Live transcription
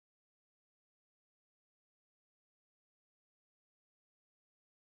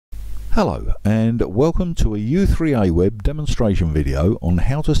Hello and welcome to a U3A web demonstration video on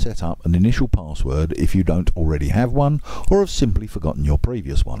how to set up an initial password if you don't already have one or have simply forgotten your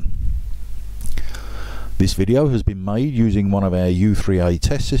previous one. This video has been made using one of our U3A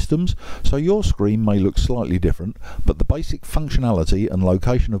test systems, so your screen may look slightly different, but the basic functionality and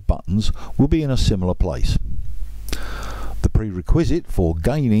location of buttons will be in a similar place. The prerequisite for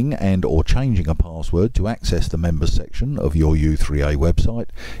gaining and or changing a password to access the members section of your U3A website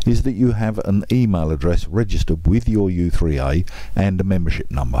is that you have an email address registered with your U3A and a membership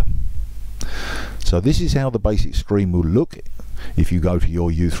number. So this is how the basic screen will look if you go to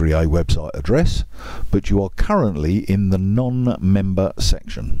your U3A website address, but you are currently in the non-member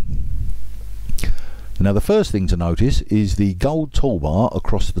section. Now the first thing to notice is the gold toolbar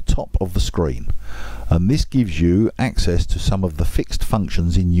across the top of the screen, and this gives you access to some of the fixed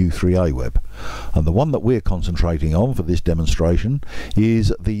functions in U3A web, and the one that we're concentrating on for this demonstration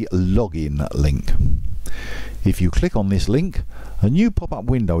is the login link. If you click on this link, a new pop-up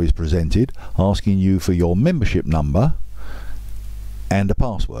window is presented asking you for your membership number and a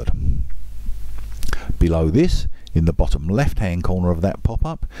password. Below this, in the bottom left hand corner of that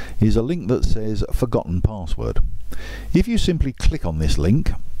pop-up, is a link that says forgotten password. If you simply click on this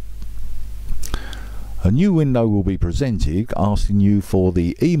link, a new window will be presented asking you for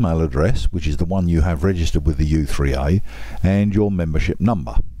the email address, which is the one you have registered with the U3A, and your membership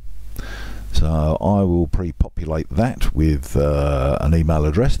number. So I will pre-populate that with an email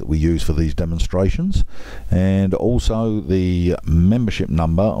address that we use for these demonstrations, and also the membership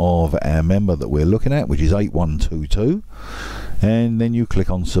number of our member that we're looking at, which is 8122, and then you click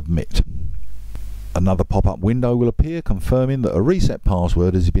on submit. Another pop-up window will appear confirming that a reset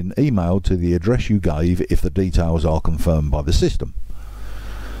password has been emailed to the address you gave if the details are confirmed by the system.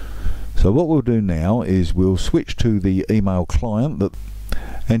 So what we'll do now is we'll switch to the email client,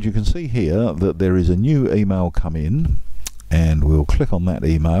 and you can see here that there is a new email come in, and we'll click on that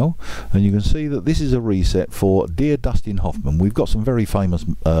email, and you can see that this is a reset for Dear Dustin Hoffman. We've got some very famous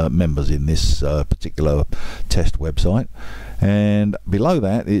members in this particular test website, and below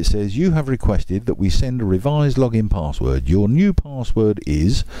that it says you have requested that we send a revised login password. Your new password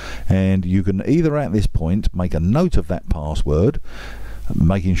is, and you can either at this point make a note of that password,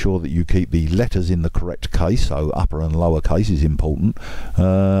 making sure that you keep the letters in the correct case, so upper and lower case is important,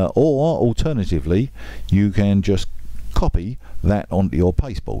 or alternatively you can just copy that onto your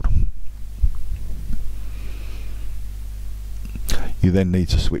pasteboard. You then need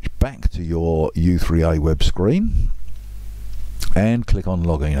to switch back to your U3A web screen and click on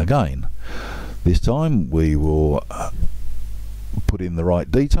login again. This time we will put in the right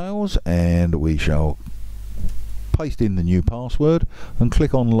details, and we shall paste in the new password and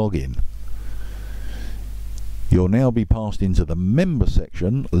click on login. You'll now be passed into the member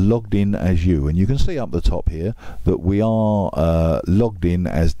section, logged in as you, and you can see up the top here that we are logged in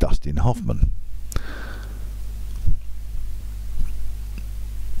as Dustin Hoffman.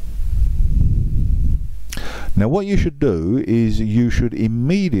 Now what you should do is you should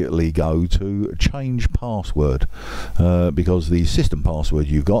immediately go to change password, because the system password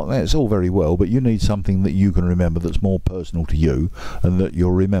you've got, that's all very well, but you need something that you can remember that's more personal to you and that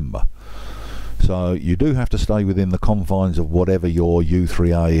you'll remember. So you do have to stay within the confines of whatever your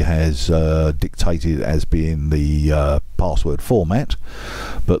U3A has dictated as being the password format,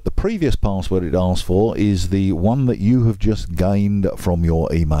 but the previous password it asks for is the one that you have just gained from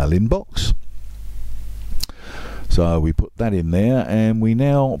your email inbox. So we put that in there, and we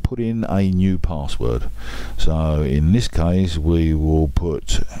now put in a new password. So in this case we will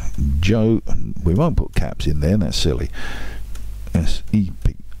put Joe, we won't put caps in there, that's silly,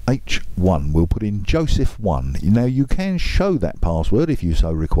 SEPH1, we'll put in Joseph1. Now you can show that password if you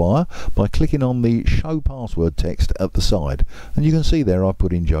so require by clicking on the show password text at the side, and you can see there I've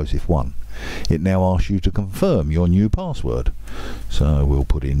put in Joseph1. It now asks you to confirm your new password, so we'll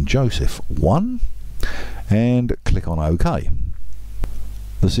put in Joseph1 and click on OK.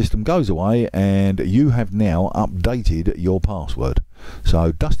 The system goes away and you have now updated your password.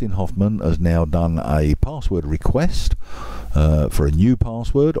 So Dustin Hoffman has now done a password request for a new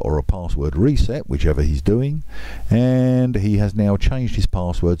password or a password reset, whichever he's doing, and he has now changed his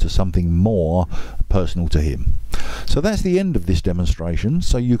password to something more personal to him. So that's the end of this demonstration,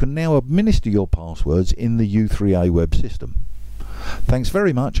 so you can now administer your passwords in the U3A web system. Thanks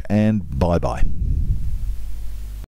very much, and bye bye.